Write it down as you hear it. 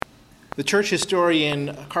The church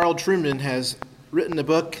historian Carl Trueman has written a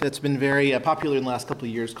book that's been very popular in the last couple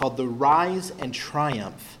of years called The Rise and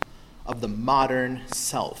Triumph of the Modern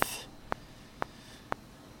Self.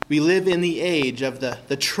 We live in the age of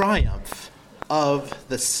the triumph of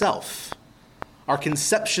the self. Our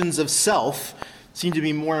conceptions of self seem to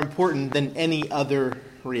be more important than any other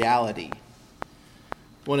reality.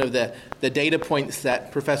 One of the data points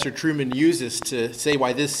that Professor Trueman uses to say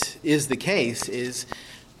why this is the case is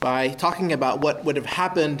by talking about what would have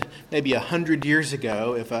happened maybe 100 years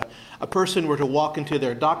ago if a person were to walk into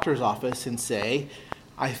their doctor's office and say,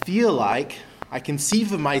 I feel like I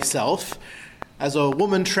conceive of myself as a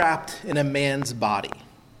woman trapped in a man's body.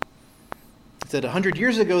 He said 100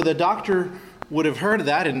 years ago, the doctor would have heard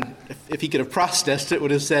that, and if he could have processed it, would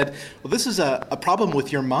have said, well, this is a problem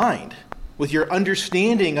with your mind, with your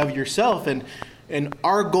understanding of yourself, and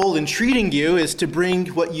our goal in treating you is to bring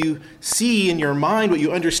what you see in your mind, what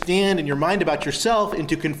you understand in your mind about yourself,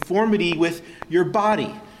 into conformity with your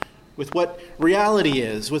body, with what reality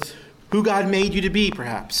is, with who God made you to be,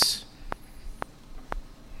 perhaps.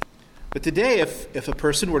 But today, if a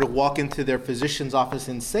person were to walk into their physician's office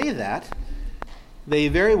and say that, they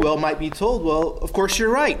very well might be told, well, of course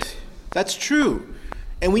you're right. That's true.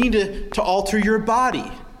 And we need to alter your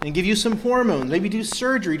body and give you some hormones, maybe do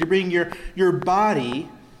surgery to bring your body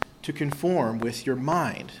to conform with your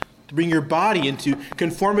mind, to bring your body into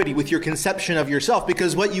conformity with your conception of yourself,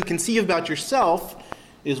 because what you conceive about yourself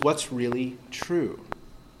is what's really true.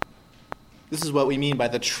 This is what we mean by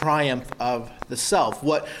the triumph of the self.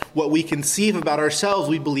 What we conceive about ourselves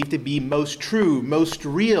we believe to be most true, most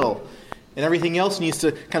real, and everything else needs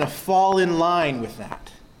to kind of fall in line with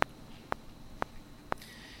that.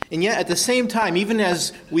 And yet, at the same time, even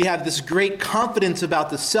as we have this great confidence about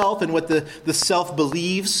the self and what the self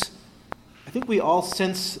believes, I think we all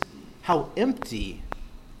sense how empty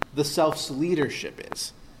the self's leadership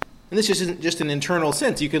is. And this isn't just an internal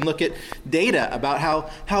sense. You can look at data about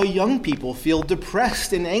how young people feel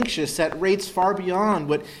depressed and anxious at rates far beyond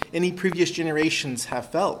what any previous generations have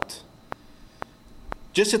felt.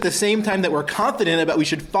 Just at the same time that we're confident about we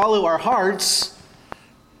should follow our hearts,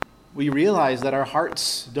 we realize that our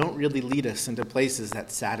hearts don't really lead us into places that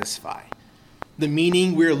satisfy. The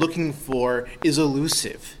meaning we're looking for is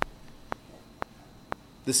elusive.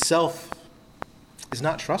 The self is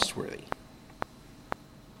not trustworthy.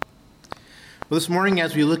 Well, this morning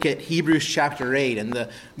as we look at Hebrews chapter 8 and the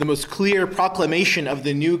most clear proclamation of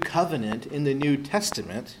the new covenant in the New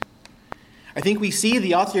Testament, I think we see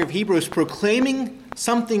the author of Hebrews proclaiming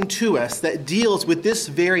something to us that deals with this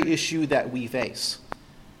very issue that we face.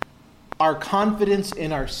 Our confidence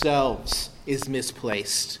in ourselves is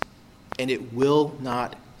misplaced, and it will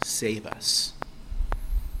not save us.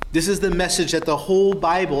 This is the message that the whole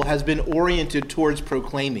Bible has been oriented towards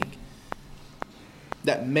proclaiming.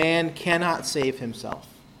 That man cannot save himself.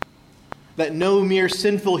 That no mere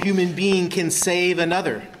sinful human being can save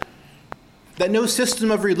another. That no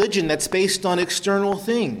system of religion that's based on external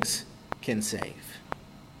things can save.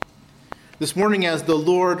 This morning, as the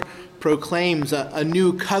Lord proclaims a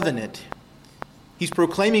new covenant, he's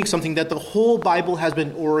proclaiming something that the whole Bible has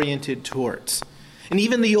been oriented towards. And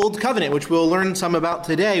even the Old Covenant, which we'll learn some about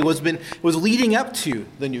today, was leading up to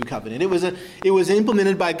the New Covenant. It was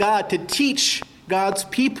implemented by God to teach God's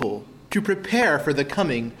people to prepare for the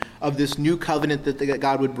coming of this new covenant that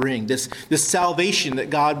God would bring, this salvation that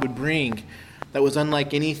God would bring that was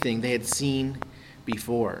unlike anything they had seen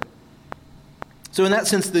before. So in that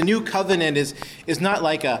sense, the new covenant is not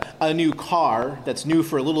like a new car that's new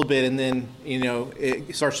for a little bit and then,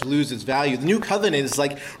 it starts to lose its value. The new covenant is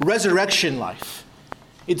like resurrection life.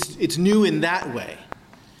 It's new in that way.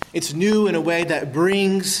 It's new in a way that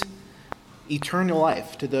brings eternal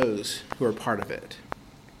life to those who are part of it.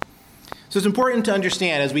 So it's important to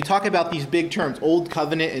understand as we talk about these big terms, Old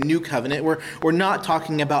Covenant and New Covenant, we're not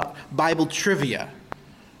talking about Bible trivia.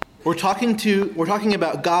 We're talking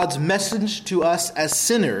about God's message to us as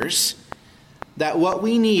sinners that what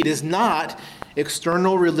we need is not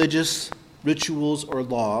external religious rituals or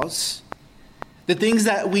laws. The things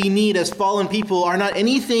that we need as fallen people are not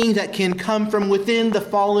anything that can come from within the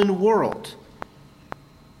fallen world.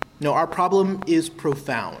 No, our problem is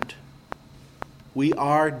profound. We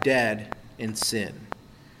are dead in sin.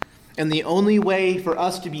 And the only way for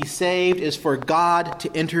us to be saved is for God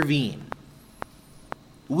to intervene.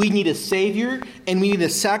 We need a Savior, and we need a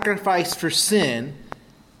sacrifice for sin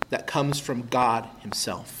that comes from God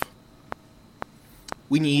himself.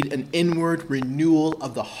 We need an inward renewal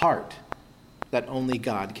of the heart that only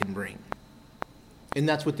God can bring. And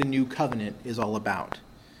that's what the new covenant is all about.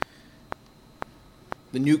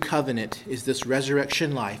 The new covenant is this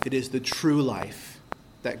resurrection life. It is the true life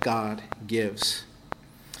that God gives.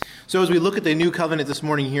 So as we look at the new covenant this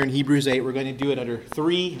morning here in Hebrews 8, we're going to do it under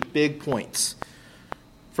 3 big points.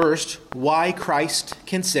 First, why Christ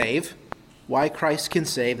can save. Why Christ can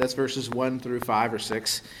save. That's verses 1 through 5 or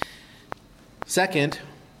 6. Second,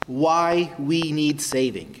 why we need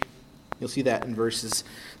saving. You'll see that in verses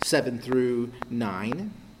 7 through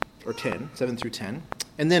 9, or 10, 7 through 10.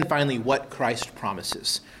 And then finally, what Christ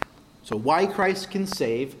promises. So why Christ can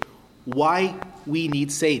save, why we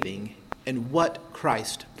need saving, and what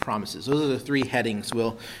Christ promises. Those are the 3 headings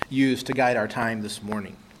we'll use to guide our time this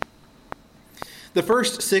morning. The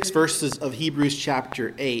first 6 verses of Hebrews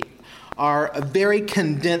chapter 8 are a very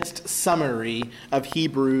condensed summary of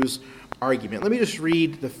Hebrews' argument. Let me just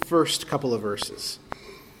read the first couple of verses.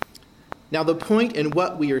 Now the point in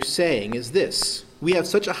what we are saying is this: we have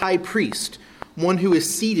such a high priest, one who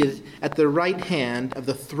is seated at the right hand of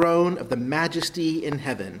the throne of the majesty in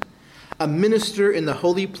heaven, a minister in the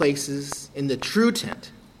holy places, in the true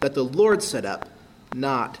tent that the Lord set up,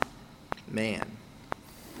 not man.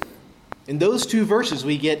 In those 2 verses,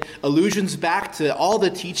 we get allusions back to all the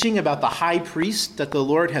teaching about the high priest that the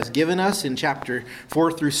Lord has given us in chapter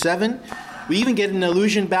 4 through 7. We even get an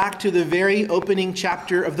allusion back to the very opening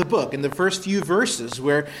chapter of the book, in the first few verses,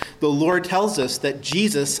 where the Lord tells us that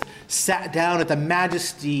Jesus sat down at the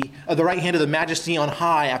right hand of the majesty on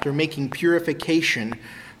high after making purification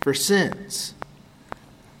for sins.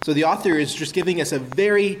 So the author is just giving us a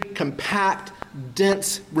very compact,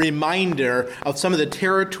 dense reminder of some of the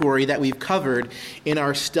territory that we've covered in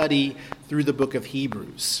our study through the book of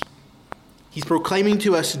Hebrews. He's proclaiming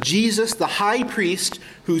to us Jesus, the high priest,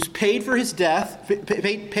 who's paid for his death,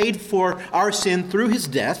 paid for our sin through his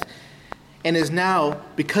death, and is now,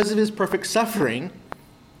 because of his perfect suffering,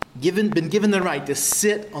 been given the right to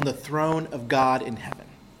sit on the throne of God in heaven.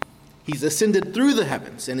 He's ascended through the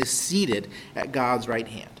heavens and is seated at God's right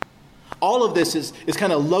hand. All of this is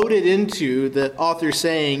kind of loaded into the author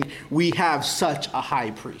saying, we have such a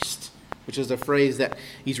high priest, which is a phrase that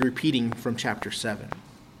he's repeating from chapter 7.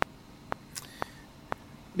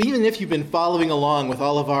 But even if you've been following along with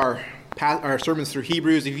all of our sermons through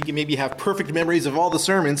Hebrews, if you can maybe have perfect memories of all the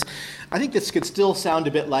sermons, I think this could still sound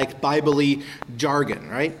a bit like Bible-y jargon,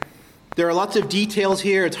 right? There are lots of details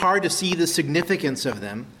here. It's hard to see the significance of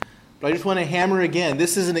them. But I just want to hammer again,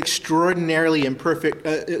 this is an extraordinarily important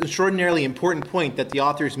point that the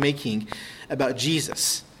author is making about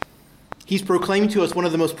Jesus. He's proclaiming to us one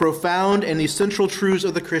of the most profound and essential truths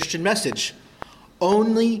of the Christian message.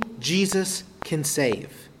 Only Jesus can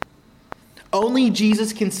save. Only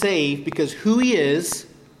Jesus can save because who he is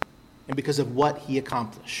and because of what he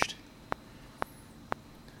accomplished.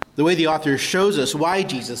 The way the author shows us why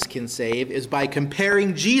Jesus can save is by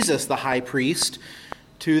comparing Jesus, the high priest,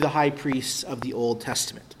 to the high priests of the Old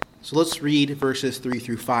Testament. So let's read verses 3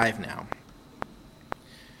 through 5 now.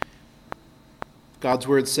 God's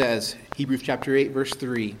word says, Hebrews chapter 8, verse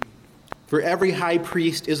 3, "For every high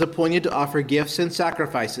priest is appointed to offer gifts and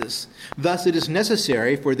sacrifices. Thus it is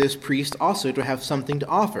necessary for this priest also to have something to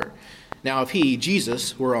offer. Now if he,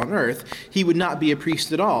 Jesus, were on earth, he would not be a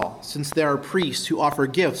priest at all, since there are priests who offer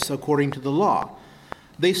gifts according to the law.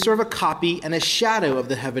 They serve a copy and a shadow of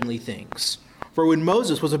the heavenly things. For when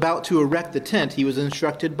Moses was about to erect the tent, he was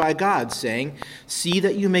instructed by God, saying, 'See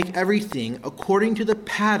that you make everything according to the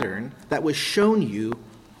pattern that was shown you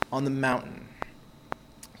on the mountain.'"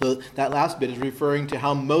 So that last bit is referring to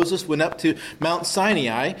how Moses went up to Mount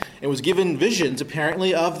Sinai and was given visions,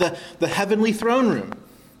 apparently, of the heavenly throne room.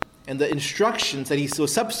 And the instructions that he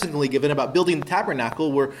was subsequently given about building the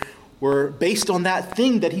tabernacle were based on that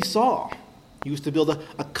thing that he saw. He was to build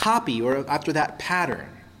a copy or after that pattern.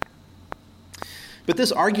 But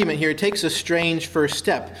this argument here takes a strange first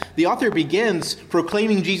step. The author begins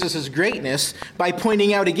proclaiming Jesus' greatness by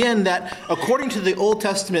pointing out again that according to the Old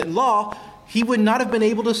Testament law, he would not have been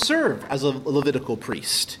able to serve as a Levitical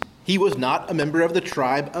priest. He was not a member of the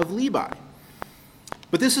tribe of Levi.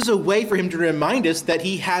 But this is a way for him to remind us that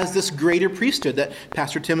he has this greater priesthood that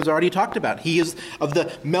Pastor Tim has already talked about. He is of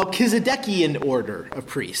the Melchizedekian order of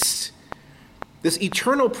priests. This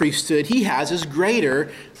eternal priesthood he has is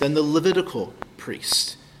greater than the Levitical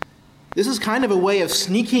priest. This is kind of a way of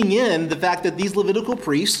sneaking in the fact that these Levitical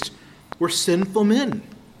priests were sinful men.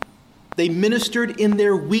 They ministered in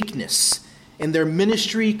their weakness, and their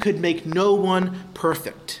ministry could make no one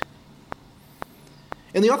perfect.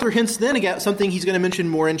 And the author hints then at something he's going to mention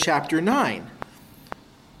more in chapter 9.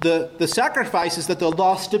 The sacrifices that the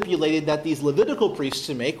law stipulated that these Levitical priests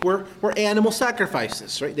to make were animal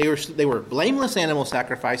sacrifices, right? They were blameless animal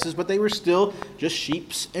sacrifices, but they were still just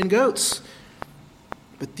sheep and goats.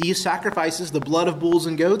 But these sacrifices, the blood of bulls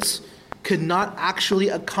and goats, could not actually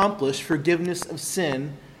accomplish forgiveness of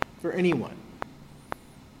sin for anyone.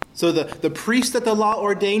 So the priests that the law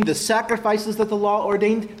ordained, the sacrifices that the law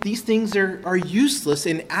ordained, these things are useless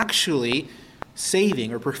in actually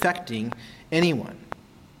saving or perfecting anyone.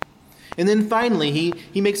 And then finally,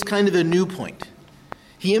 he makes kind of a new point.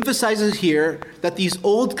 He emphasizes here that these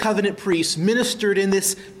old covenant priests ministered in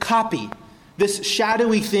this copy, this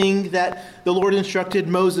shadowy thing that the Lord instructed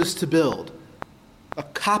Moses to build, a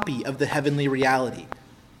copy of the heavenly reality.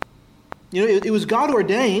 It was God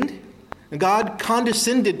ordained, and God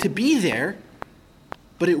condescended to be there,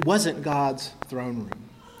 but it wasn't God's throne room.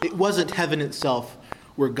 It wasn't heaven itself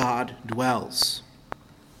where God dwells.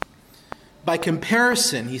 By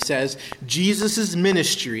comparison, he says, Jesus'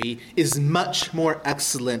 ministry is much more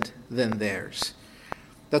excellent than theirs.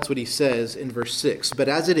 That's what he says in verse 6. But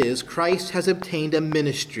as it is, Christ has obtained a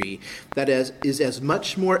ministry that is as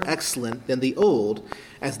much more excellent than the old,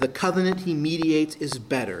 as the covenant he mediates is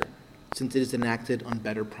better, since it is enacted on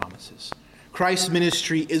better promises. Christ's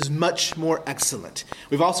ministry is much more excellent.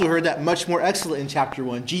 We've also heard that much more excellent in chapter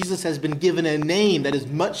 1. Jesus has been given a name that is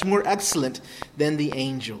much more excellent than the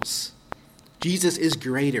angels. Jesus is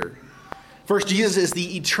greater. First, Jesus is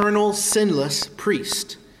the eternal, sinless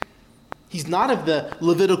priest. He's not of the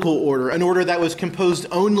Levitical order, an order that was composed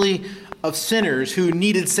only of sinners who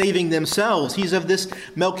needed saving themselves. He's of this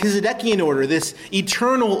Melchizedekian order, this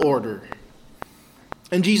eternal order.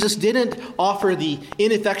 And Jesus didn't offer the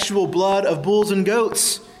ineffectual blood of bulls and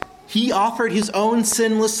goats. He offered his own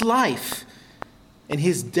sinless life, and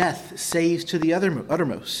his death saves to the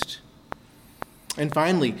uttermost. And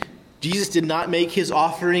finally, Jesus did not make his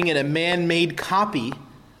offering in a man-made copy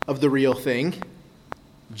of the real thing.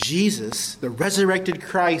 Jesus, the resurrected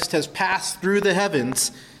Christ, has passed through the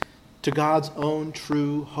heavens to God's own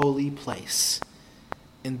true holy place.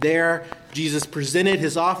 And there, Jesus presented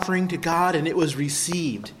his offering to God, and it was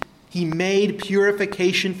received. He made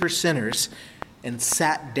purification for sinners and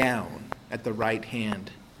sat down at the right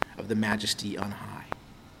hand of the Majesty on high.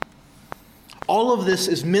 All of this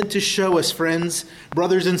is meant to show us, friends,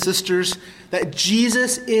 brothers and sisters, that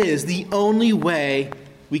Jesus is the only way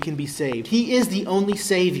we can be saved. He is the only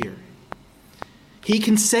Savior. He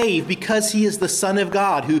can save because he is the Son of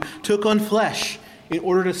God who took on flesh in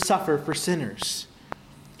order to suffer for sinners.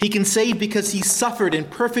 He can save because he suffered in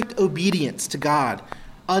perfect obedience to God,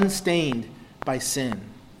 unstained by sin.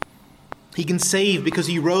 He can save because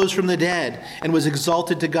he rose from the dead and was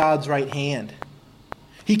exalted to God's right hand.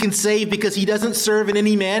 He can save because he doesn't serve in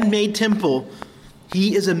any man-made temple.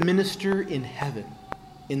 He is a minister in heaven,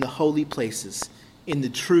 in the holy places, in the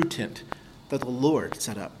true tent that the Lord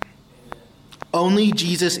set up. Only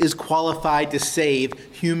Jesus is qualified to save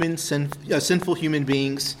sinful human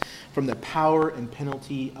beings from the power and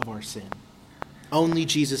penalty of our sin. Only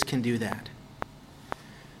Jesus can do that.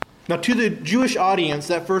 Now, to the Jewish audience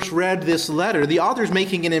that first read this letter, the author is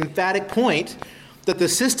making an emphatic point that the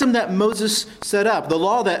system that Moses set up, the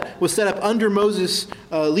law that was set up under Moses'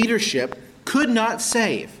 leadership, could not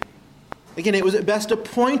save. Again, it was at best a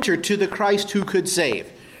pointer to the Christ who could save.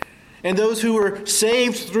 And those who were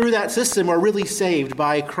saved through that system are really saved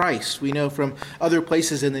by Christ. We know from other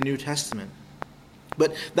places in the New Testament.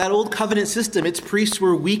 But that old covenant system, its priests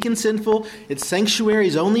were weak and sinful, its sanctuary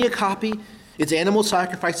is only a copy, its animal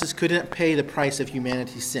sacrifices couldn't pay the price of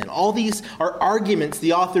humanity's sin. All these are arguments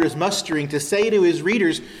the author is mustering to say to his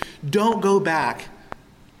readers, don't go back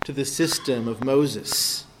to the system of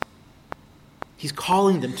Moses. He's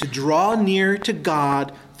calling them to draw near to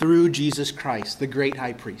God through Jesus Christ, the great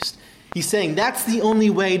high priest. He's saying that's the only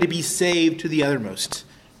way to be saved to the uttermost,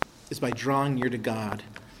 is by drawing near to God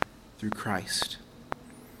through Christ.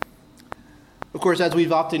 Of course, as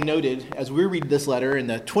we've often noted, as we read this letter in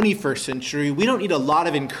the 21st century, we don't need a lot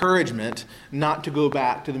of encouragement not to go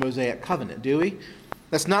back to the Mosaic covenant, do we?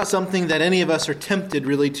 That's not something that any of us are tempted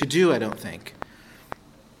really to do, I don't think.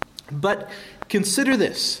 But consider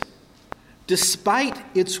this. Despite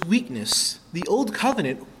its weakness, the Old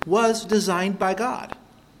Covenant was designed by God.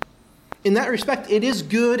 In that respect, it is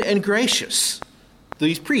good and gracious.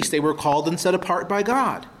 These priests, they were called and set apart by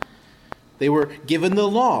God. They were given the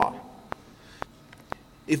law.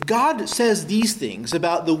 If God says these things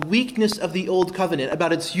about the weakness of the Old Covenant,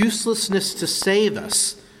 about its uselessness to save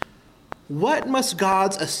us, what must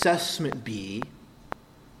God's assessment be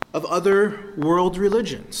of other world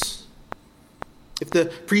religions? If the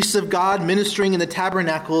priests of God ministering in the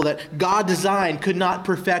tabernacle that God designed could not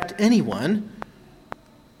perfect anyone,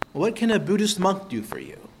 what can a Buddhist monk do for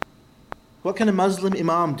you? What can a Muslim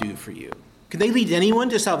imam do for you? Can they lead anyone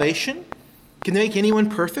to salvation? Can they make anyone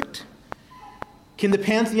perfect? Can the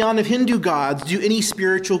pantheon of Hindu gods do any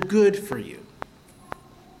spiritual good for you?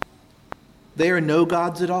 They are no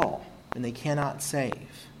gods at all, and they cannot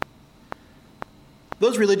save.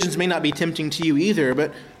 Those religions may not be tempting to you either,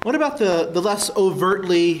 but what about the less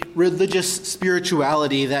overtly religious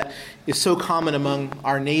spirituality that is so common among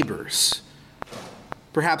our neighbors?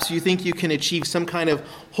 Perhaps you think you can achieve some kind of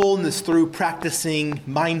wholeness through practicing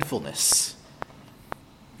mindfulness.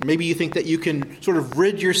 Maybe you think that you can sort of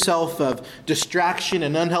rid yourself of distraction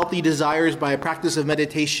and unhealthy desires by a practice of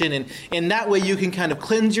meditation, and in that way you can kind of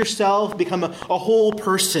cleanse yourself, become a whole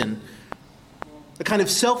person. A kind of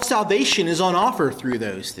self-salvation is on offer through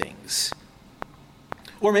those things.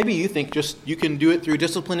 Or maybe you think just you can do it through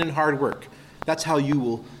discipline and hard work. That's how you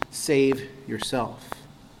will save yourself.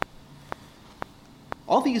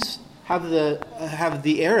 All these have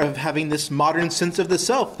the air of having this modern sense of the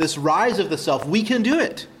self, this rise of the self. We can do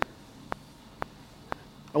it.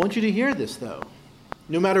 I want you to hear this, though.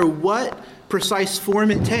 No matter what precise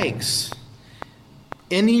form it takes,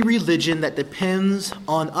 any religion that depends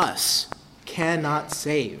on us cannot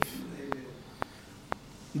save.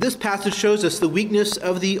 This passage shows us the weakness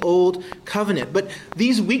of the Old Covenant. But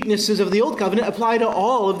these weaknesses of the Old Covenant apply to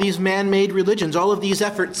all of these man-made religions, all of these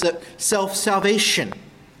efforts at self-salvation.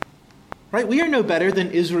 Right? We are no better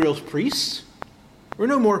than Israel's priests. We're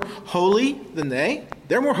no more holy than they.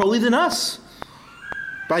 They're more holy than us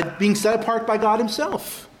by being set apart by God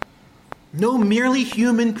himself. No merely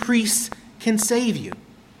human priest can save you.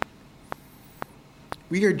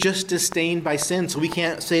 We are just disdained by sin, so we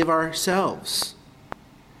can't save ourselves.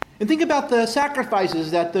 And think about the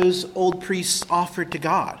sacrifices that those old priests offered to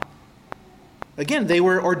God. Again, they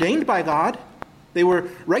were ordained by God. They were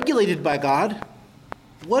regulated by God.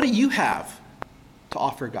 What do you have to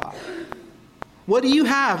offer God? What do you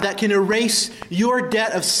have that can erase your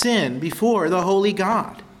debt of sin before the holy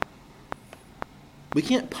God? We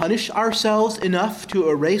can't punish ourselves enough to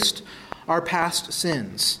erase our past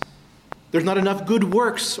sins. There's not enough good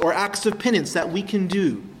works or acts of penance that we can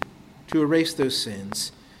do to erase those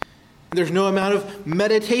sins. There's no amount of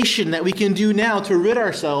meditation that we can do now to rid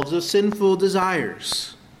ourselves of sinful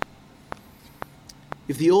desires.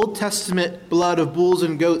 If the Old Testament blood of bulls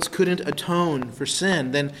and goats couldn't atone for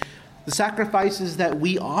sin, then the sacrifices that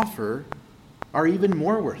we offer are even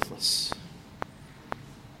more worthless.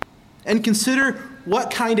 And consider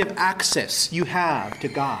what kind of access you have to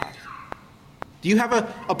God. Do you have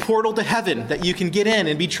a portal to heaven that you can get in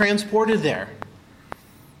and be transported there?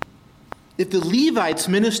 If the Levites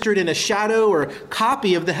ministered in a shadow or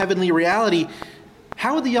copy of the heavenly reality,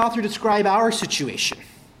 how would the author describe our situation?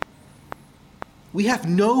 We have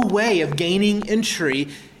no way of gaining entry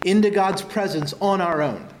into God's presence on our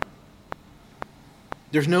own.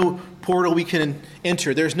 There's no portal we can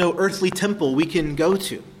enter. There's no earthly temple we can go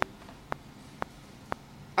to.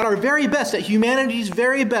 At our very best, at humanity's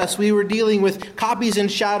very best, we were dealing with copies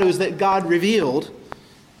and shadows that God revealed.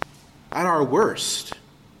 At our worst,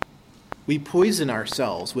 we poison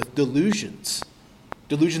ourselves with delusions.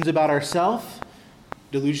 Delusions about ourselves,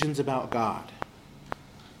 delusions about God.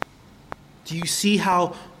 Do you see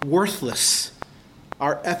how worthless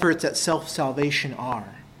our efforts at self-salvation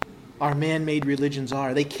are? Our man-made religions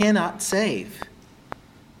are. They cannot save.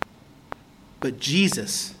 But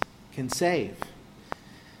Jesus can save.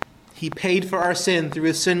 He paid for our sin through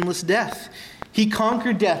his sinless death. He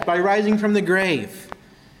conquered death by rising from the grave.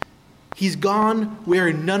 He's gone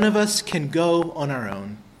where none of us can go on our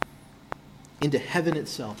own, into heaven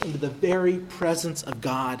itself, into the very presence of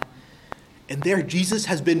God. And there Jesus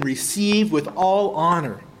has been received with all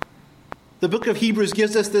honor. The book of Hebrews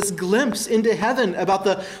gives us this glimpse into heaven about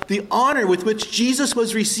the honor with which Jesus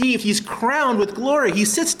was received. He's crowned with glory. He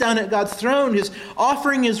sits down at God's throne. His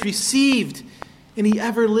offering is received, and he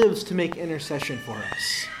ever lives to make intercession for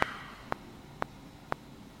us.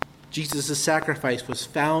 Jesus' sacrifice was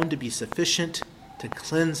found to be sufficient to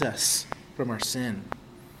cleanse us from our sin.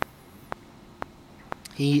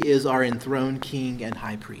 He is our enthroned King and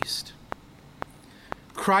High Priest.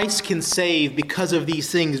 Christ can save because of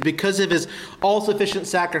these things, because of his all-sufficient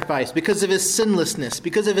sacrifice, because of his sinlessness,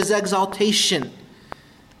 because of his exaltation.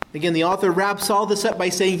 Again, the author wraps all this up by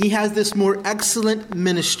saying he has this more excellent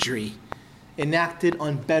ministry enacted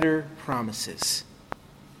on better promises.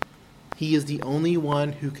 He is the only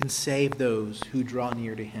one who can save those who draw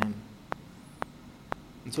near to him.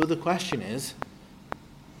 And so the question is,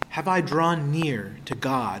 have I drawn near to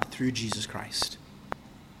God through Jesus Christ?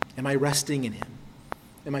 Am I resting in him?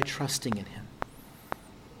 Am I trusting in him?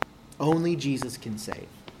 Only Jesus can save.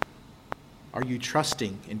 Are you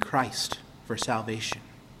trusting in Christ for salvation?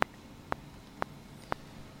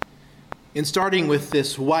 In starting with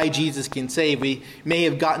this why Jesus can save, we may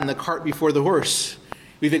have gotten the cart before the horse.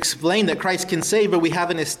 We've explained that Christ can save, but we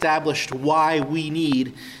haven't established why we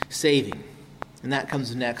need saving. And that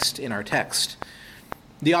comes next in our text.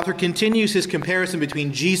 The author continues his comparison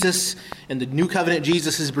between Jesus and the new covenant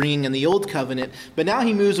Jesus is bringing and the old covenant, but now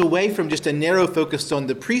he moves away from just a narrow focus on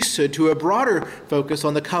the priesthood to a broader focus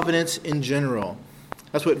on the covenants in general.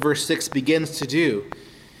 That's what verse 6 begins to do.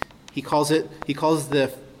 He calls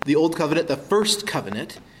the old covenant the first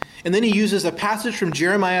covenant, and then he uses a passage from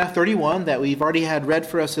Jeremiah 31 that we've already had read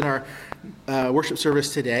for us in our worship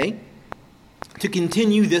service today to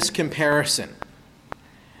continue this comparison.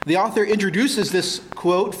 The author introduces this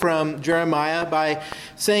quote from Jeremiah by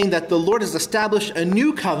saying that the Lord has established a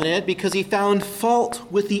new covenant because he found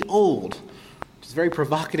fault with the old, which is a very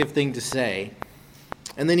provocative thing to say.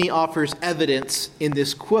 And then he offers evidence in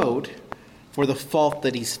this quote for the fault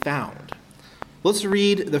that he's found. Let's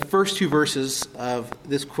read the first two verses of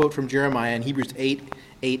this quote from Jeremiah in Hebrews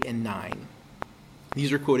 8 and 9.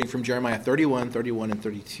 These are quoting from Jeremiah 31, and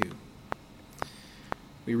 32.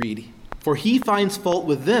 We read, "For he finds fault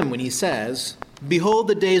with them when he says, 'Behold,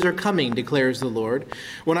 the days are coming, declares the Lord,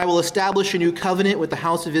 when I will establish a new covenant with the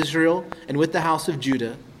house of Israel and with the house of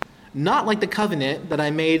Judah, not like the covenant that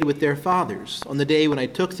I made with their fathers on the day when I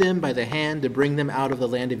took them by the hand to bring them out of the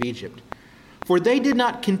land of Egypt. For they did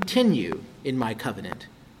not continue in my covenant,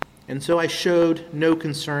 and so I showed no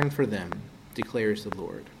concern for them, declares the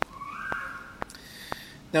Lord.'"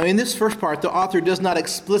 Now, in this first part, the author does not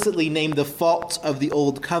explicitly name the faults of the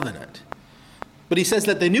old covenant. But he says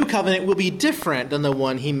that the new covenant will be different than the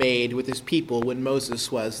one he made with his people when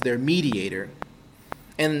Moses was their mediator.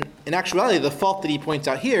 And in actuality, the fault that he points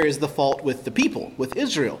out here is the fault with the people, with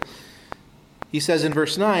Israel. He says in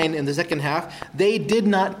verse 9, in the second half, "They did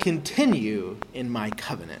not continue in my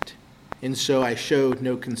covenant, and so I showed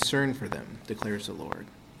no concern for them, declares the Lord."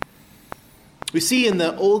 We see in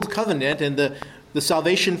the old covenant and the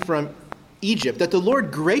salvation from Egypt that the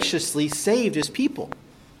Lord graciously saved his people.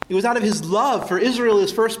 It was out of his love for Israel,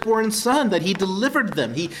 his firstborn son, that he delivered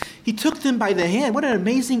them. He took them by the hand. What an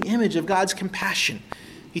amazing image of God's compassion.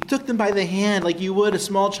 He took them by the hand like you would a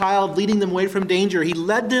small child, leading them away from danger. He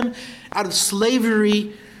led them out of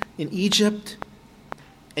slavery in Egypt,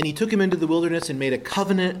 and he took them into the wilderness and made a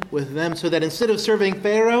covenant with them so that instead of serving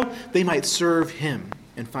Pharaoh, they might serve him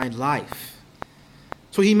and find life.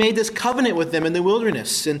 So he made this covenant with them in the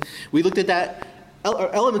wilderness, and we looked at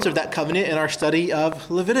elements of that covenant in our study of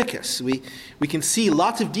Leviticus. We can see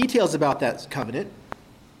lots of details about that covenant.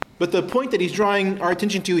 But the point that he's drawing our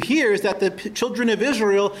attention to here is that the children of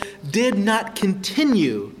Israel did not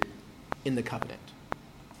continue in the covenant.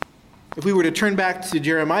 If we were to turn back to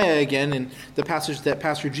Jeremiah again and the passage that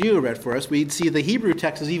Pastor Gio read for us, we'd see the Hebrew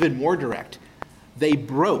text is even more direct. They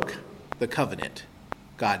broke the covenant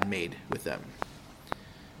God made with them.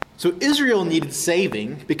 So Israel needed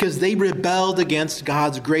saving because they rebelled against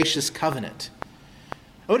God's gracious covenant.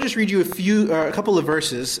 I want to just read you a couple of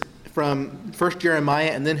verses from first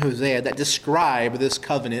Jeremiah and then Hosea that describe this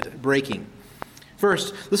covenant breaking.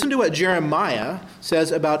 First, listen to what Jeremiah says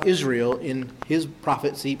about Israel in his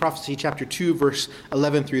prophecy chapter 2, verse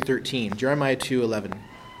 11 through 13. Jeremiah 2:11.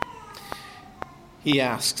 He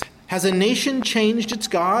asks, "Has a nation changed its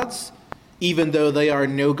gods, even though they are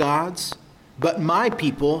no gods? But my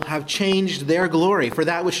people have changed their glory for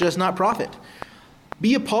that which does not profit.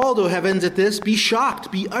 Be appalled, O heavens, at this. Be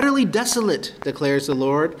shocked. Be utterly desolate, declares the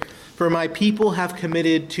Lord. For my people have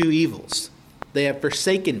committed two evils. They have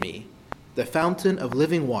forsaken me, the fountain of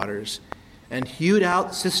living waters, and hewed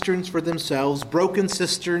out cisterns for themselves, broken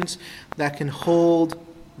cisterns that can hold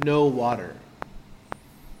no water."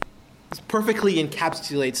 This perfectly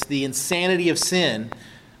encapsulates the insanity of sin,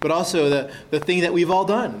 but also the thing that we've all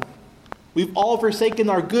done. We've all forsaken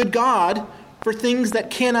our good God for things that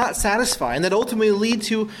cannot satisfy and that ultimately lead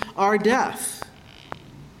to our death.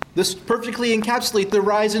 This perfectly encapsulates the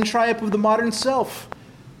rise and triumph of the modern self.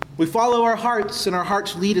 We follow our hearts, and our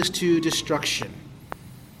hearts lead us to destruction.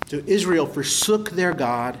 So Israel forsook their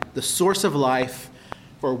God, the source of life,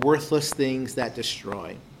 for worthless things that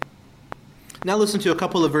destroy. Now listen to a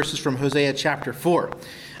couple of verses from Hosea chapter 4.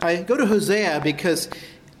 I go to Hosea because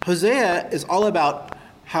Hosea is all about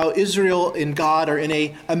how Israel and God are in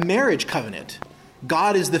a marriage covenant.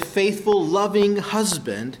 God is the faithful, loving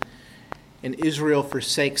husband, and Israel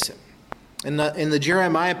forsakes him. In the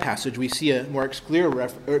Jeremiah passage, we see a more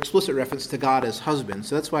explicit reference to God as husband.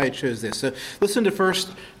 So that's why I chose this. So listen to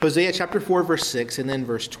first Hosea chapter 4, verse 6, and then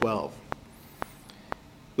verse 12.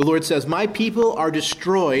 The Lord says, "My people are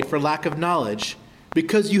destroyed for lack of knowledge.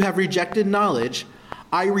 Because you have rejected knowledge,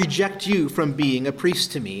 I reject you from being a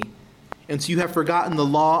priest to me, And so you have forgotten the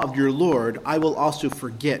law of your Lord, I will also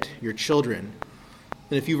forget your children.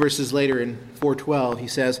 And a few verses later in 4:12, he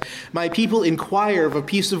says, my people inquire of a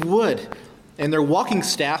piece of wood, and their walking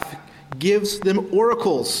staff gives them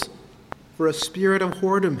oracles. For a spirit of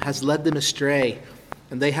whoredom has led them astray,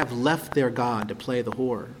 and they have left their God to play the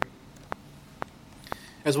whore.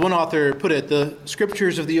 As one author put it, the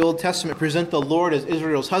scriptures of the Old Testament present the Lord as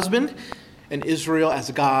Israel's husband and Israel as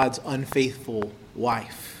God's unfaithful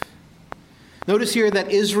wife. Notice here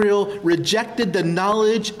that Israel rejected the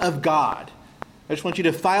knowledge of God. I just want you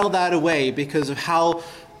to file that away because of how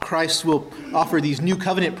Christ will offer these new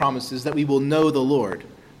covenant promises that we will know the Lord.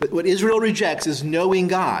 But what Israel rejects is knowing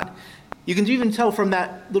God. You can even tell from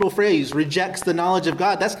that little phrase, rejects the knowledge of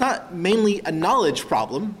God. That's not mainly a knowledge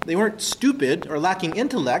problem. They weren't stupid or lacking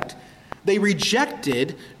intellect. They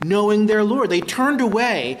rejected knowing their Lord. They turned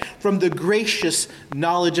away from the gracious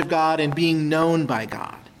knowledge of God and being known by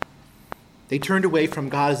God. They turned away from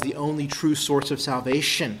God as the only true source of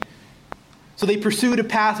salvation. So they pursued a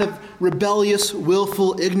path of rebellious,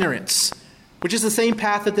 willful ignorance, which is the same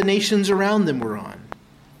path that the nations around them were on.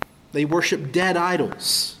 They worshiped dead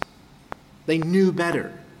idols. They knew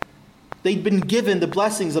better. They'd been given the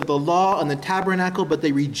blessings of the law and the tabernacle, but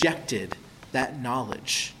they rejected that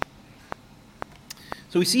knowledge.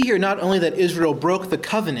 So we see here not only that Israel broke the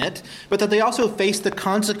covenant, but that they also faced the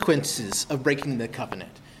consequences of breaking the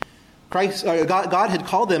covenant. God had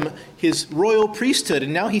called them his royal priesthood,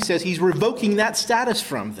 and now he says he's revoking that status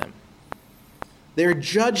from them. They're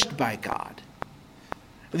judged by God.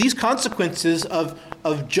 These consequences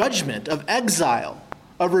of judgment, of exile,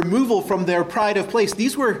 of removal from their pride of place,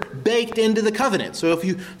 these were baked into the covenant. So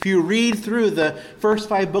if you read through the first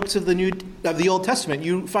 5 books of the Old Testament,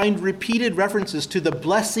 you find repeated references to the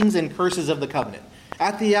blessings and curses of the covenant.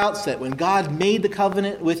 At the outset, when God made the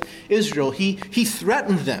covenant with Israel, he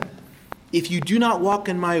threatened them. If you do not walk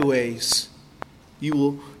in my ways,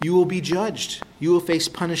 you will be judged. You will face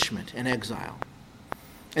punishment and exile.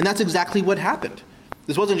 And that's exactly what happened.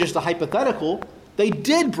 This wasn't just a hypothetical. They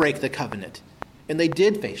did break the covenant, and they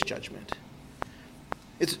did face judgment.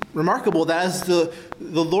 It's remarkable that as the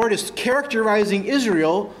Lord is characterizing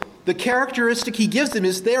Israel, the characteristic he gives them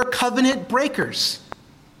is they are covenant breakers.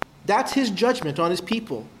 That's his judgment on his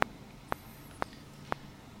people.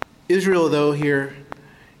 Israel, though, here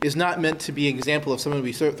is not meant to be an example of someone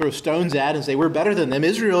we throw stones at and say we're better than them.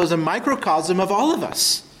 Israel is a microcosm of all of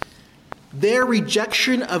us. Their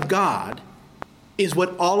rejection of God is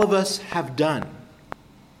what all of us have done.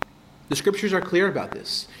 The scriptures are clear about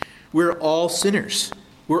this. We're all sinners.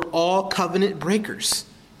 We're all covenant breakers,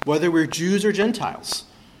 whether we're Jews or Gentiles.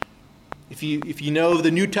 If you know the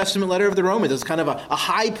New Testament letter of the Romans, it's kind of a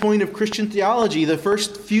high point of Christian theology. The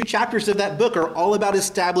first few chapters of that book are all about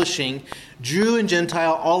establishing Jew and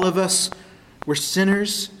Gentile, all of us, we're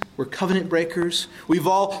sinners, we're covenant breakers. We've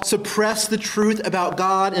all suppressed the truth about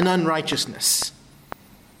God in unrighteousness.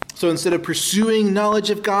 So instead of pursuing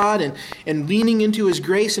knowledge of God and leaning into his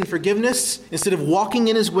grace and forgiveness, instead of walking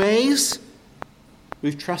in his ways,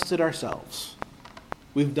 we've trusted ourselves.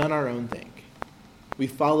 We've done our own thing.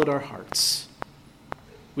 We've followed our hearts.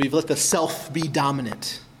 We've let the self be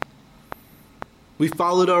dominant. We've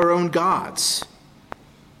followed our own gods.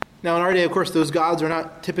 Now in our day, of course, those gods are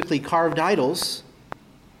not typically carved idols,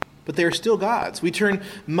 but they are still gods. We turn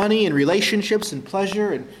money and relationships and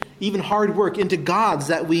pleasure and even hard work into gods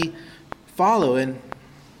that we follow and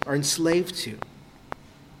are enslaved to.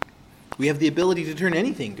 We have the ability to turn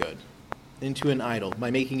anything good into an idol by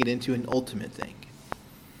making it into an ultimate thing.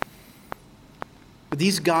 But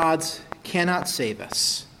these gods cannot save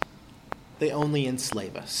us. They only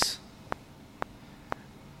enslave us.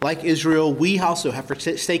 Like Israel, we also have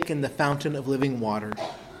forsaken the fountain of living water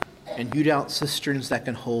and hewed out cisterns that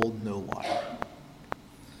can hold no water.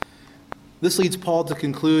 This leads Paul to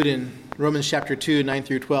conclude in Romans chapter 2, 9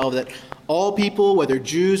 through 12, that all people, whether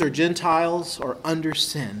Jews or Gentiles, are under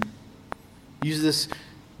sin. Use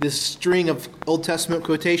this string of Old Testament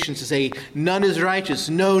quotations to say, none is righteous,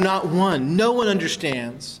 no, not one. No one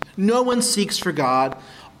understands. No one seeks for God.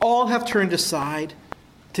 All have turned aside.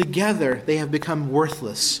 Together they have become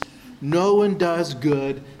worthless. No one does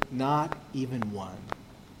good, not even one.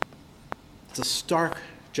 It's a stark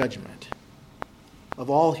judgment of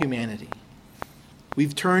all humanity.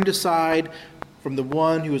 We've turned aside from the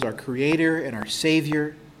one who is our Creator and our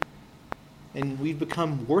Savior, and we've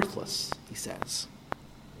become worthless, he says.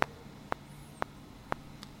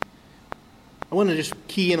 I want to just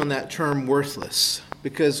key in on that term worthless,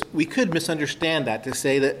 because we could misunderstand that to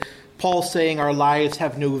say that Paul's saying our lives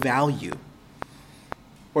have no value.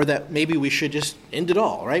 or that maybe we should just end it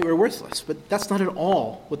all, right? We're worthless. But that's not at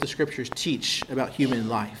all what the Scriptures teach about human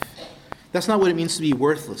life. That's not what it means to be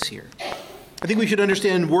worthless here. I think we should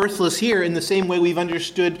understand worthless here in the same way we've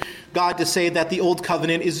understood God to say that the Old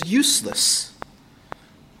Covenant is useless.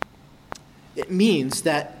 It means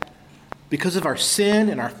that because of our sin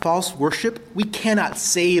and our false worship, we cannot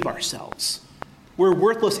save ourselves. We're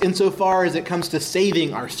worthless insofar as it comes to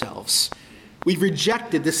saving ourselves. We've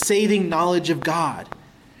rejected the saving knowledge of God.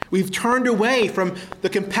 We've turned away from the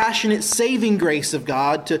compassionate saving grace of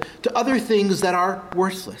God to other things that are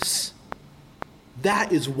worthless.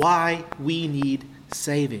 That is why we need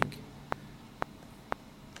saving.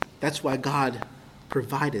 That's why God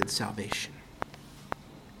provided salvation.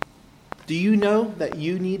 Do you know that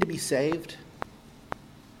you need to be saved?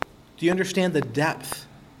 Do you understand the depth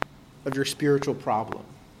of your spiritual problem?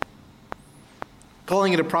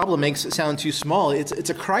 Calling it a problem makes it sound too small. It's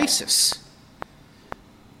a crisis.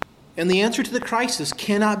 And the answer to the crisis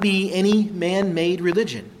cannot be any man-made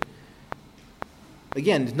religion.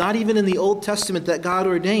 Again, not even in the Old Testament that God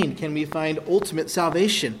ordained can we find ultimate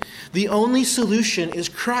salvation. The only solution is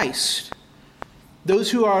Christ.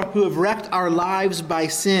 Those who have wrecked our lives by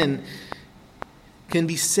sin can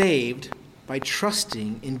be saved by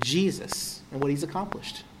trusting in Jesus and what he's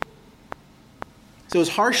accomplished. So as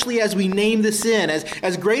harshly as we name the sin,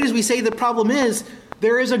 as great as we say the problem is,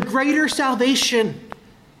 there is a greater salvation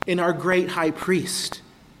in our great high priest.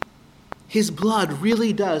 His blood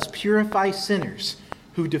really does purify sinners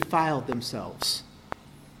who defiled themselves.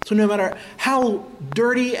 So no matter how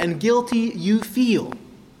dirty and guilty you feel,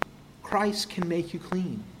 Christ can make you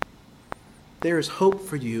clean. There is hope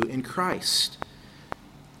for you in Christ.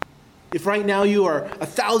 If right now you are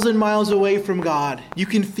 1,000 miles away from God, you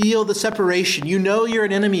can feel the separation. You know you're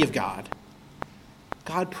an enemy of God.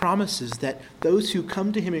 God promises that those who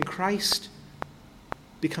come to him in Christ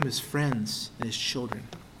become his friends and his children.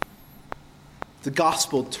 The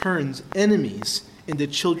gospel turns enemies into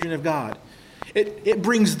children of God. It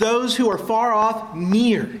brings those who are far off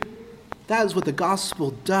near. That is what the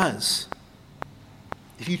gospel does.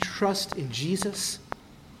 If you trust in Jesus,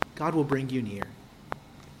 God will bring you near.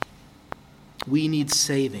 We need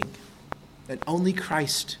saving, and only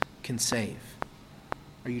Christ can save.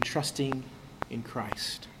 Are you trusting in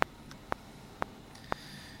Christ?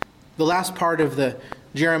 The last part of the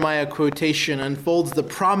Jeremiah quotation unfolds the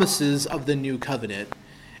promises of the new covenant.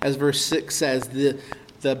 As verse 6 says,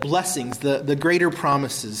 the blessings, the greater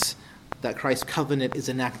promises that Christ's covenant is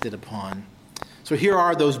enacted upon. So here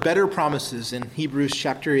are those better promises in Hebrews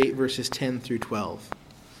chapter 8, verses 10 through 12.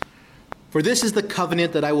 For this is the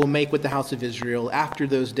covenant that I will make with the house of Israel after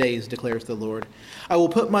those days, declares the Lord. I will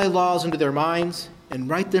put my laws into their minds and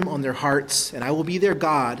write them on their hearts, and I will be their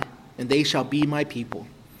God, and they shall be my people.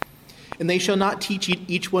 And they shall not teach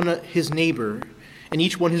each one his neighbor and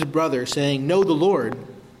each one his brother, saying, Know the Lord,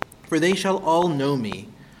 for they shall all know me,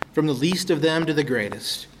 from the least of them to the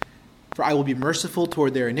greatest. For I will be merciful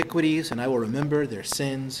toward their iniquities, and I will remember their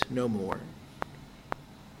sins no more.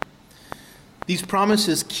 These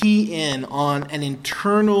promises key in on an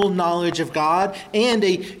internal knowledge of God and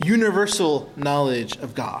a universal knowledge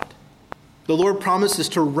of God. The Lord promises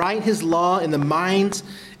to write his law in the minds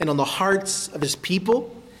and on the hearts of his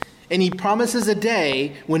people. And he promises a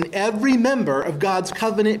day when every member of God's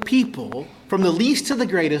covenant people, from the least to the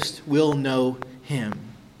greatest, will know him.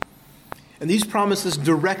 And these promises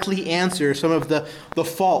directly answer some of the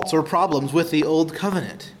faults or problems with the Old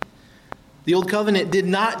Covenant. The Old Covenant did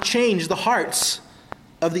not change the hearts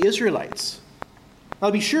of the Israelites. Now,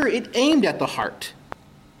 be sure, it aimed at the heart,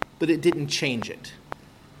 but it didn't change it.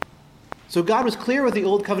 So God was clear with the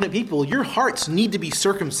Old Covenant people, your hearts need to be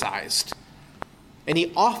circumcised. And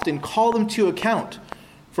he often called them to account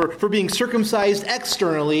for being circumcised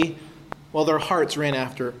externally while their hearts ran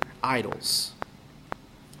after idols.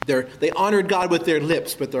 They honored God with their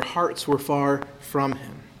lips, but their hearts were far from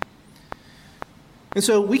him. And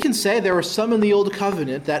so we can say there are some in the Old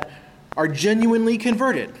Covenant that are genuinely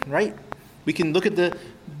converted, right? We can look at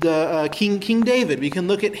the King David. We can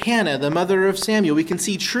look at Hannah, the mother of Samuel. We can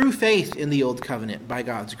see true faith in the Old Covenant by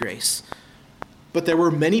God's grace. But there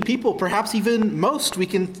were many people, perhaps even most,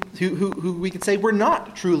 who we can say were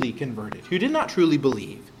not truly converted, who did not truly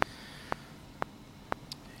believe.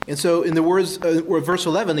 And so in the words of verse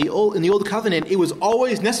 11, in the Old Covenant, it was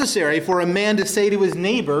always necessary for a man to say to his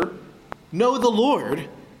neighbor, Know the Lord,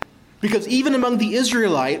 because even among the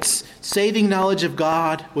Israelites, saving knowledge of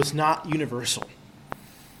God was not universal.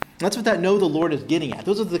 That's what that know the Lord is getting at.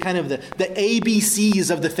 Those are the kind of the ABCs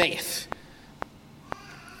of the faith.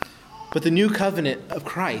 But the new covenant of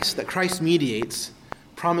Christ, that Christ mediates,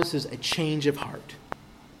 promises a change of heart.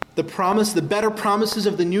 The promise, the better promises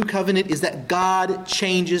of the new covenant is that God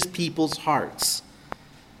changes people's hearts.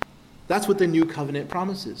 That's what the new covenant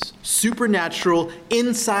promises. Supernatural,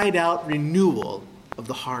 inside-out renewal of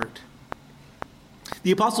the heart.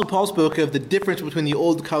 The Apostle Paul spoke of the difference between the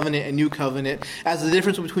Old Covenant and New Covenant as the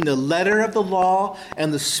difference between the letter of the law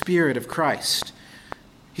and the Spirit of Christ.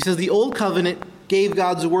 He says the Old Covenant gave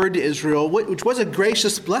God's word to Israel, which was a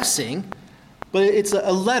gracious blessing, but it's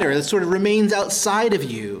a letter that sort of remains outside of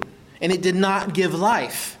you, and it did not give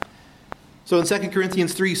life. So in 2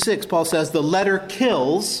 Corinthians 3:6, Paul says, the letter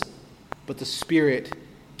kills, but the Spirit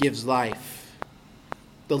gives life.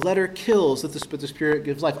 The letter kills, but the Spirit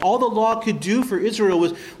gives life. All the law could do for Israel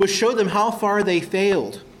was show them how far they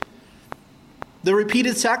failed. The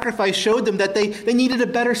repeated sacrifice showed them that they needed a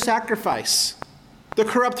better sacrifice. The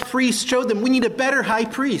corrupt priest showed them we need a better high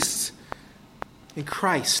priest. And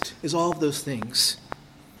Christ is all of those things.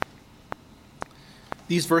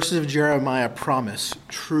 These verses of Jeremiah promise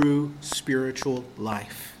true spiritual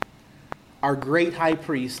life. Our great high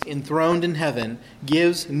priest, enthroned in heaven,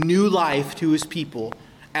 gives new life to his people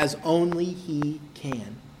as only he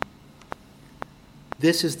can.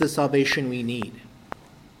 This is the salvation we need.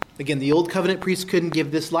 Again, the old covenant priests couldn't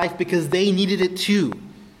give this life because they needed it too.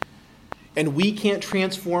 And we can't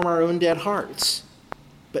transform our own dead hearts.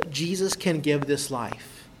 But Jesus can give this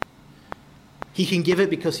life. He can give it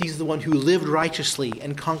because he's the one who lived righteously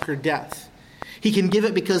and conquered death. He can give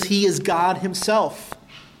it because he is God himself.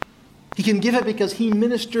 He can give it because he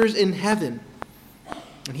ministers in heaven.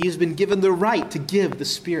 And he has been given the right to give the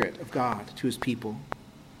Spirit of God to his people.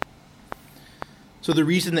 So the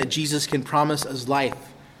reason that Jesus can promise us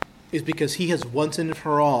life is because he has once and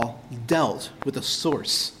for all dealt with the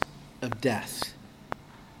source of death.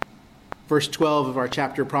 Verse 12 of our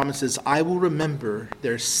chapter promises, I will remember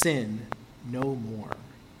their sin no more.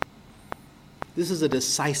 This is a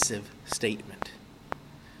decisive statement.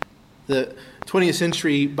 The 20th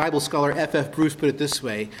century Bible scholar F.F. Bruce put it this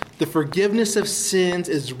way: the forgiveness of sins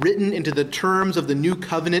is written into the terms of the new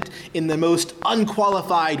covenant in the most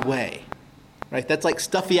unqualified way. Right? That's like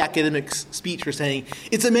stuffy academic speech for saying,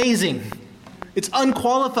 it's amazing. It's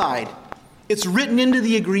unqualified. It's written into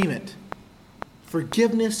the agreement.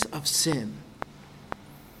 Forgiveness of sin.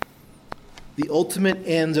 The ultimate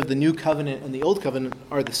ends of the new covenant and the old covenant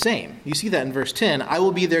are the same. You see that in verse 10. I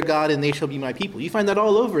will be their God and they shall be my people. You find that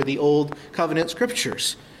all over the old covenant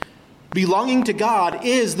scriptures. Belonging to God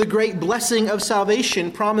is the great blessing of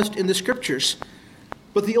salvation promised in the scriptures.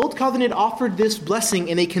 But the old covenant offered this blessing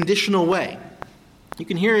in a conditional way. You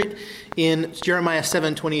can hear it in Jeremiah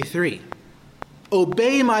 7:23.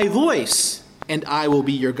 Obey my voice, and I will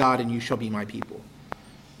be your God, and you shall be my people.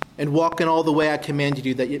 And walk in all the way I commanded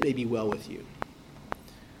you, that it may be well with you.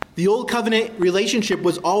 The old covenant relationship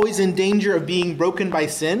was always in danger of being broken by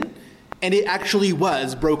sin, and it actually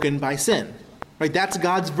was broken by sin. Right? That's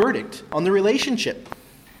God's verdict on the relationship.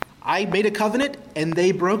 I made a covenant, and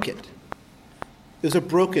they broke it. It was a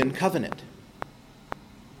broken covenant.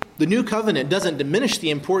 The new covenant doesn't diminish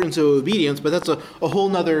the importance of obedience, but that's a whole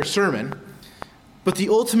nother sermon. But the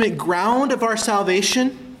ultimate ground of our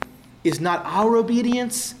salvation is not our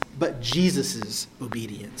obedience, but Jesus'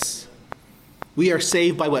 obedience. We are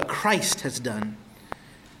saved by what Christ has done.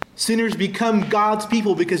 Sinners become God's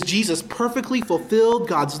people because Jesus perfectly fulfilled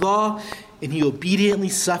God's law, and he obediently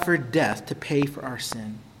suffered death to pay for our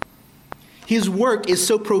sin. His work is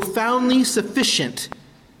so profoundly sufficient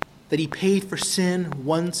that he paid for sin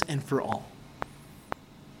once and for all.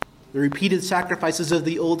 The repeated sacrifices of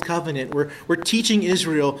the old covenant were teaching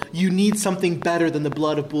Israel, you need something better than the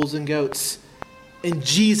blood of bulls and goats. And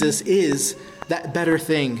Jesus is that better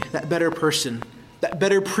thing, that better person, that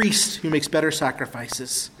better priest who makes better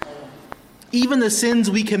sacrifices. Even the sins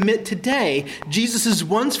we commit today, Jesus'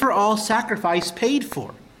 once for all sacrifice paid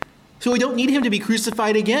for. So we don't need him to be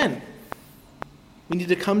crucified again. We need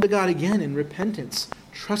to come to God again in repentance,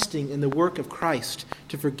 trusting in the work of Christ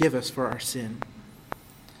to forgive us for our sin.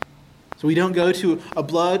 So we don't go to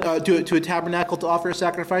a tabernacle to offer a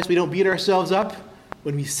sacrifice. We don't beat ourselves up.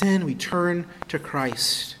 When we sin, we turn to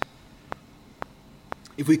Christ.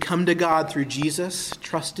 If we come to God through Jesus,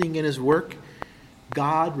 trusting in his work,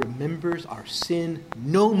 God remembers our sin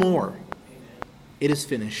no more. It is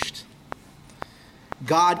finished.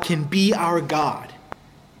 God can be our God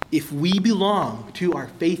if we belong to our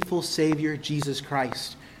faithful Savior, Jesus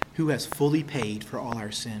Christ, who has fully paid for all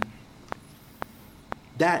our sin.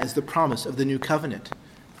 That is the promise of the new covenant.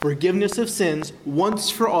 Forgiveness of sins, once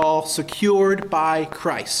for all, secured by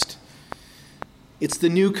Christ. It's the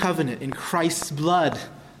new covenant in Christ's blood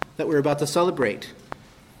that we're about to celebrate.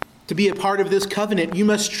 To be a part of this covenant, you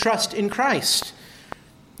must trust in Christ.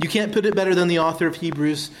 You can't put it better than the author of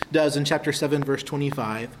Hebrews does in chapter 7, verse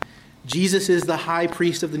 25. Jesus is the high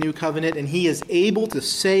priest of the new covenant, and he is able to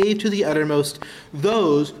save to the uttermost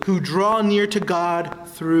those who draw near to God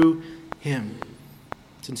through him,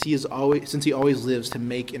 since he always lives to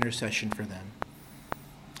make intercession for them.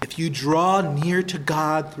 If you draw near to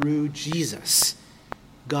God through Jesus,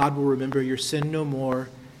 God will remember your sin no more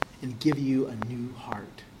and give you a new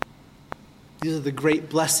heart. These are the great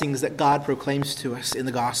blessings that God proclaims to us in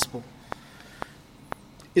the gospel.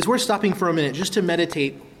 It's worth stopping for a minute just to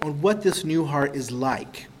meditate on what this new heart is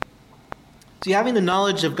like. See, having the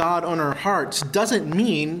knowledge of God on our hearts doesn't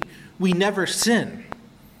mean we never sin.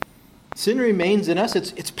 Sin remains in us.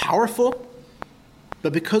 It's powerful.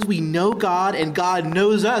 But because we know God and God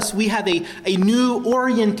knows us, we have a new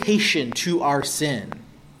orientation to our sin.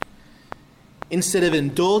 Instead of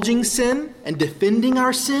indulging sin and defending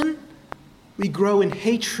our sin, we grow in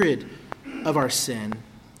hatred of our sin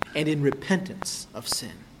and in repentance of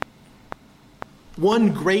sin.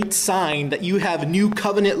 One great sign that you have new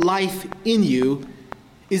covenant life in you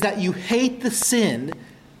is that you hate the sin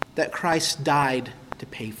that Christ died to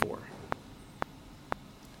pay for.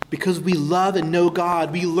 Because we love and know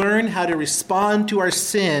God, we learn how to respond to our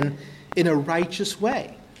sin in a righteous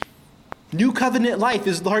way. New covenant life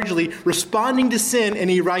is largely responding to sin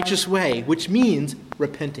in a righteous way, which means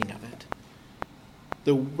repenting of it.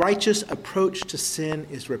 The righteous approach to sin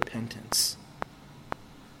is repentance.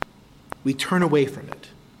 We turn away from it.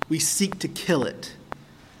 We seek to kill it.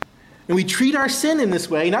 And we treat our sin in this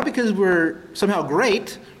way, not because we're somehow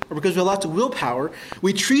great or because we have lots of willpower.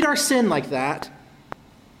 We treat our sin like that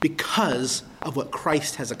because of what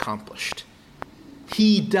Christ has accomplished.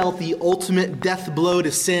 He dealt the ultimate death blow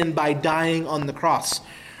to sin by dying on the cross.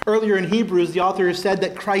 Earlier in Hebrews, the author said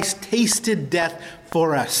that Christ tasted death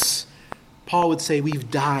for us. Paul would say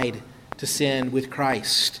we've died to sin with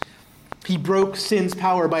Christ. He broke sin's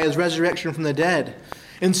power by his resurrection from the dead.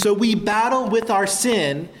 And so we battle with our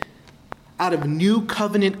sin out of new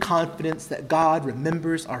covenant confidence that God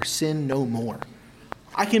remembers our sin no more.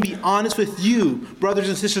 I can be honest with you, brothers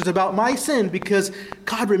and sisters, about my sin because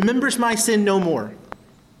God remembers my sin no more.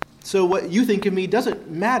 So what you think of me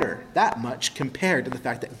doesn't matter that much compared to the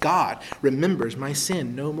fact that God remembers my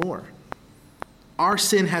sin no more. Our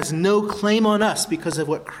sin has no claim on us because of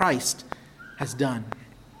what Christ has done.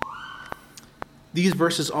 These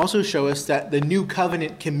verses also show us that the new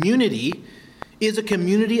covenant community is a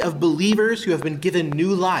community of believers who have been given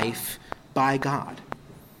new life by God.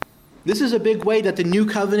 This is a big way that the new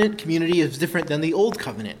covenant community is different than the old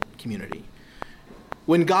covenant community.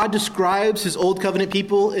 When God describes his old covenant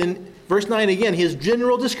people in verse 9 again, his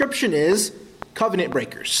general description is covenant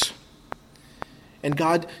breakers. And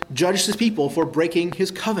God judged his people for breaking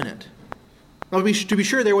his covenant. Now, to be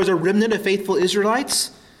sure, there was a remnant of faithful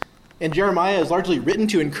Israelites, and Jeremiah is largely written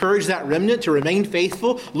to encourage that remnant to remain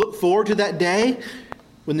faithful, look forward to that day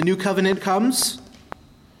when the new covenant comes.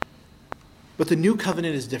 But the new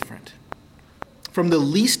covenant is different. From the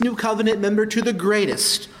least new covenant member to the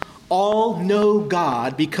greatest, all know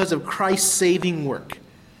God because of Christ's saving work.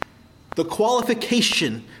 The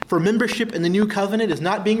qualification for membership in the new covenant is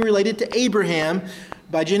not being related to Abraham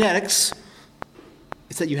by genetics.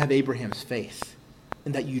 It's that you have Abraham's faith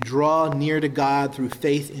and that you draw near to God through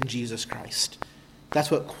faith in Jesus Christ.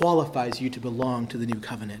 That's what qualifies you to belong to the new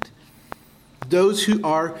covenant. Those who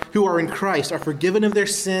are in Christ are forgiven of their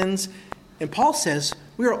sins. And Paul says,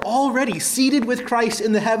 we are already seated with Christ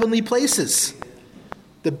in the heavenly places.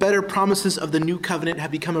 The better promises of the new covenant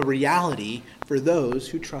have become a reality for those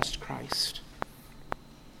who trust Christ.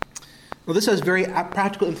 Well, this has very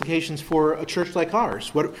practical implications for a church like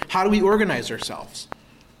ours. How do we organize ourselves?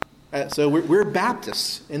 So we're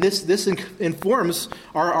Baptists, and this informs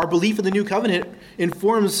our belief in the new covenant,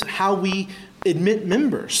 informs how we admit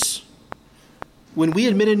members. When we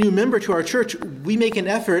admit a new member to our church, we make an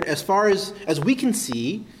effort as far as we can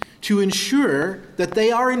see to ensure that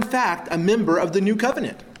they are in fact a member of the new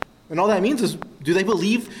covenant. And all that means is, do they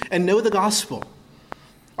believe and know the gospel?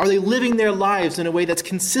 Are they living their lives in a way that's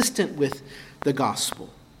consistent with the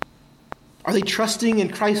gospel? Are they trusting in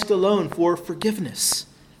Christ alone for forgiveness?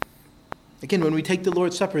 Again, when we take the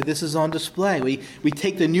Lord's Supper, this is on display. We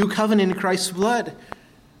take the new covenant in Christ's blood.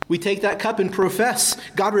 We take that cup and profess,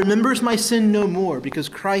 God remembers my sin no more because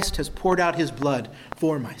Christ has poured out his blood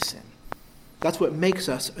for my sin. That's what makes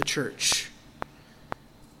us a church.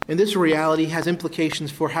 And this reality has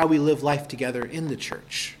implications for how we live life together in the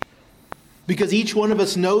church. Because each one of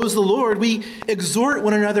us knows the Lord, we exhort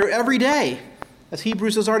one another every day, as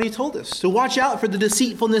Hebrews has already told us, to watch out for the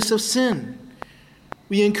deceitfulness of sin.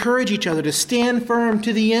 We encourage each other to stand firm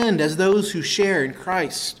to the end as those who share in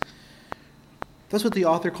Christ. That's what the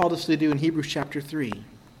author called us to do in Hebrews chapter 3.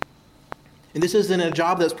 And this isn't a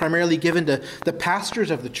job that's primarily given to the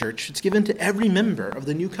pastors of the church. It's given to every member of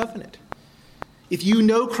the new covenant. If you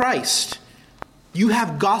know Christ, you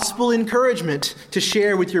have gospel encouragement to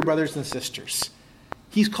share with your brothers and sisters.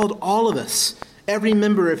 He's called all of us, every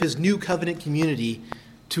member of his new covenant community,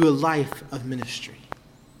 to a life of ministry.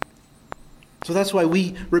 So that's why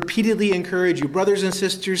we repeatedly encourage you, brothers and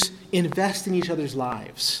sisters, invest in each other's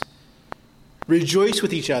lives. Rejoice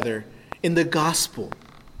with each other in the gospel,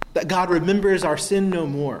 that God remembers our sin no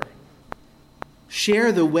more.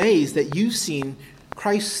 Share the ways that you've seen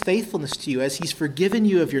Christ's faithfulness to you as he's forgiven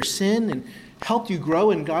you of your sin and helped you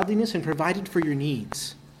grow in godliness and provided for your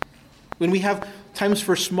needs. When we have times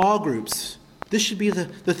for small groups, this should be the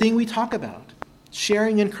thing we talk about,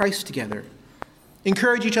 sharing in Christ together.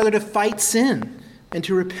 Encourage each other to fight sin and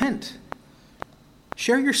to repent.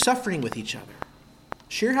 Share your suffering with each other.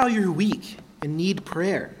 Share how you're weak and need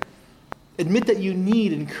prayer. Admit that you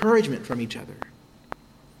need encouragement from each other.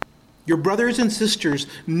 Your brothers and sisters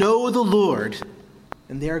know the Lord,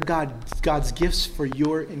 and they are God's gifts for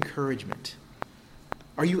your encouragement.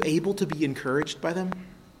 Are you able to be encouraged by them?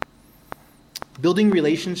 Building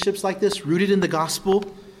relationships like this, rooted in the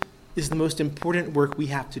gospel, is the most important work we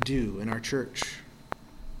have to do in our church.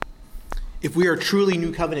 If we are truly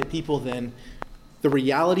new covenant people, then the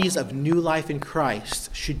realities of new life in Christ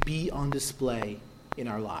should be on display in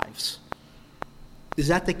our lives. Is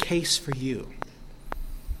that the case for you?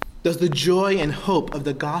 Does the joy and hope of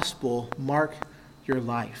the gospel mark your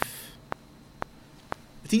life?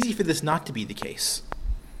 It's easy for this not to be the case.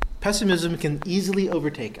 Pessimism can easily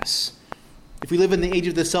overtake us. If we live in the age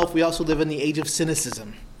of the self, we also live in the age of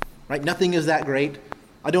cynicism, right? Nothing is that great.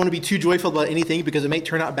 I don't want to be too joyful about anything because it may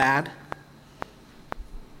turn out bad.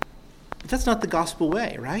 But that's not the gospel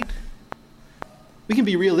way, right? We can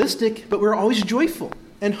be realistic, but we're always joyful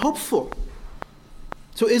and hopeful.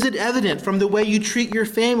 So is it evident from the way you treat your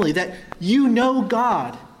family that you know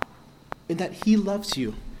God and that he loves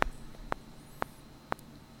you?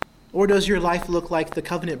 Or does your life look like the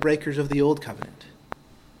covenant breakers of the old covenant?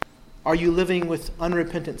 Are you living with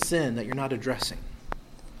unrepentant sin that you're not addressing?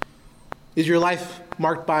 Is your life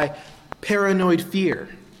marked by paranoid fear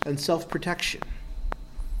and self-protection?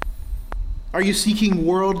 Are you seeking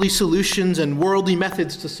worldly solutions and worldly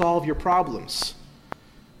methods to solve your problems?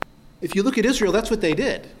 If you look at Israel, that's what they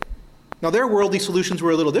did. Now, their worldly solutions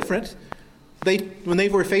were a little different. When they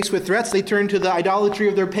were faced with threats, they turned to the idolatry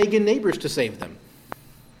of their pagan neighbors to save them.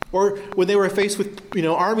 Or when they were faced with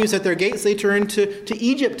armies at their gates, they turned to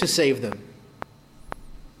Egypt to save them.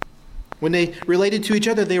 When they related to each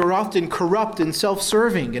other, they were often corrupt and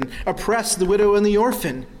self-serving and oppressed the widow and the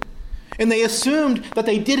orphan. And they assumed that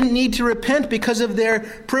they didn't need to repent because of their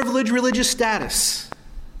privileged religious status.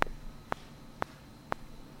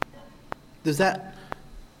 Does that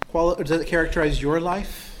characterize your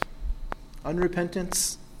life?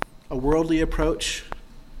 Unrepentance? A worldly approach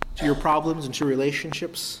to your problems and to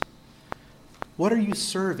relationships? What are you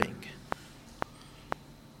serving?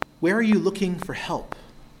 Where are you looking for help?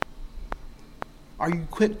 Are you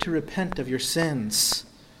quick to repent of your sins?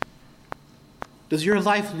 Does your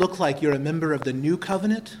life look like you're a member of the new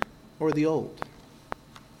covenant or the old?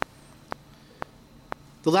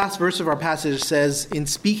 The last verse of our passage says, in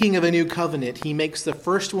speaking of a new covenant, he makes the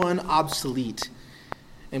first one obsolete,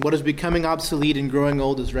 and what is becoming obsolete and growing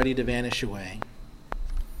old is ready to vanish away.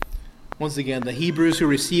 Once again, the Hebrews who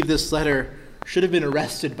received this letter should have been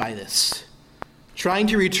arrested by this. Trying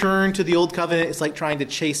to return to the old covenant is like trying to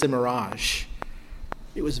chase a mirage.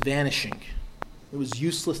 It was vanishing. It was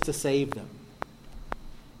useless to save them.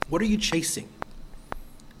 What are you chasing?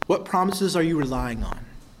 What promises are you relying on?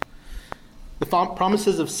 The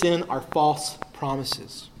promises of sin are false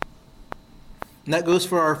promises. And that goes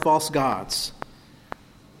for our false gods.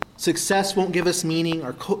 Success won't give us meaning.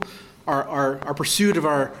 Our pursuit of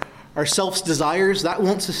our self's desires, that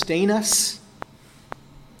won't sustain us.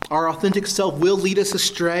 Our authentic self will lead us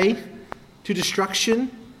astray to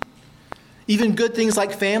destruction. Even good things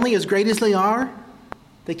like family, as great as they are,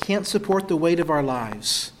 they can't support the weight of our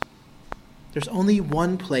lives. There's only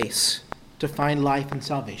one place to find life and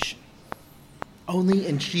salvation. Only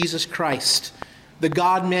in Jesus Christ, the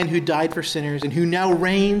God-man who died for sinners and who now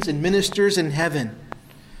reigns and ministers in heaven.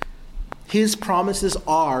 His promises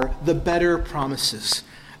are the better promises.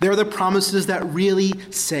 They're the promises that really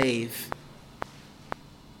save.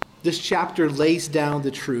 This chapter lays down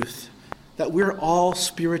the truth that we're all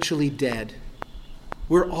spiritually dead.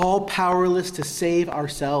 We're all powerless to save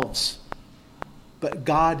ourselves. but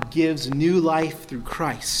God gives new life through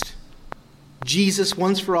Christ. Jesus,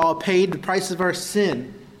 once for all, paid the price of our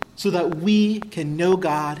sin so that we can know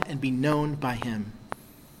God and be known by him.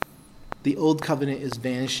 The old covenant is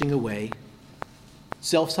vanishing away.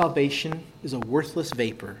 Self-salvation is a worthless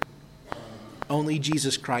vapor. Only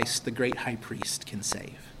Jesus Christ, the great high priest, can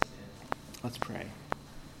save. Let's pray.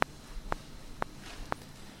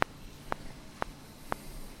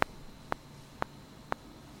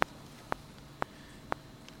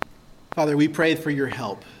 Father, we pray for your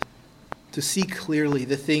help to see clearly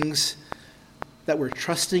the things that we're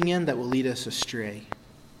trusting in that will lead us astray.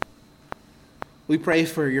 We pray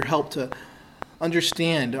for your help to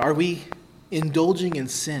understand, are we indulging in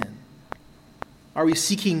sin? Are we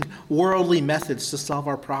seeking worldly methods to solve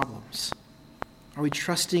our problems? Are we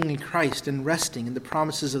trusting in Christ and resting in the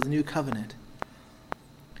promises of the new covenant?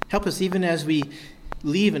 Help us even as we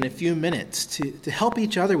leave in a few minutes to help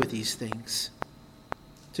each other with these things,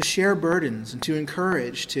 to share burdens and to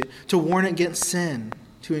encourage, to warn against sin,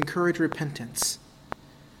 to encourage repentance.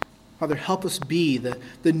 Father, help us be the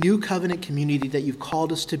new covenant community that you've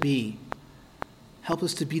called us to be. Help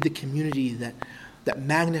us to be the community that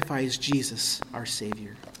magnifies Jesus, our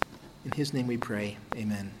Savior. In his name we pray,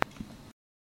 amen.